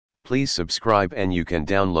Please subscribe and you can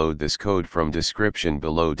download this code from description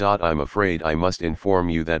below. I'm afraid I must inform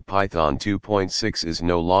you that Python 2.6 is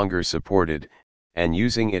no longer supported, and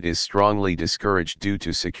using it is strongly discouraged due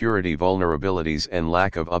to security vulnerabilities and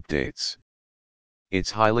lack of updates. It's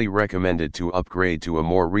highly recommended to upgrade to a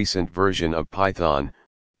more recent version of Python,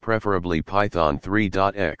 preferably Python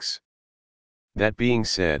 3.x. That being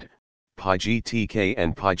said, PyGTK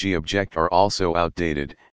and PyGObject are also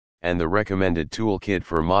outdated, and the recommended toolkit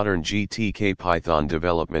for modern GTK Python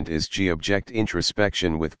development is GObject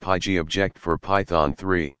Introspection with PyGObject for Python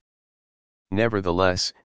 3.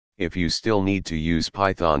 Nevertheless, if you still need to use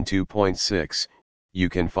Python 2.6, you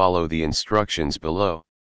can follow the instructions below.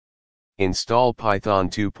 Install Python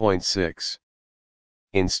 2.6.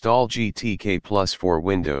 Install GTK Plus for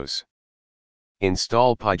Windows.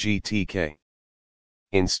 Install PyGTK.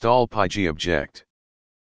 Install PyGObject.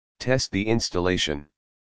 Test the installation.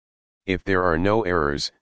 If there are no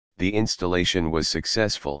errors, the installation was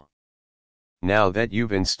successful. Now that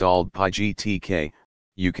you've installed PyGTK,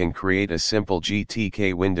 you can create a simple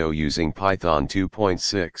GTK window using Python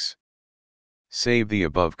 2.6. Save the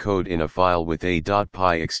above code in a file with a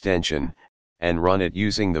 .py extension, and run it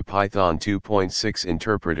using the Python 2.6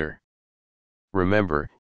 interpreter. Remember,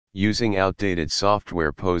 using outdated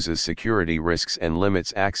software poses security risks and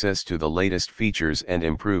limits access to the latest features and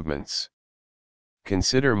improvements.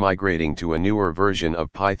 Consider migrating to a newer version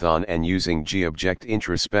of Python and using GObject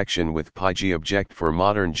Introspection with PyGObject for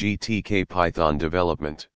modern GTK Python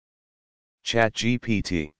development.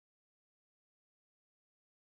 ChatGPT.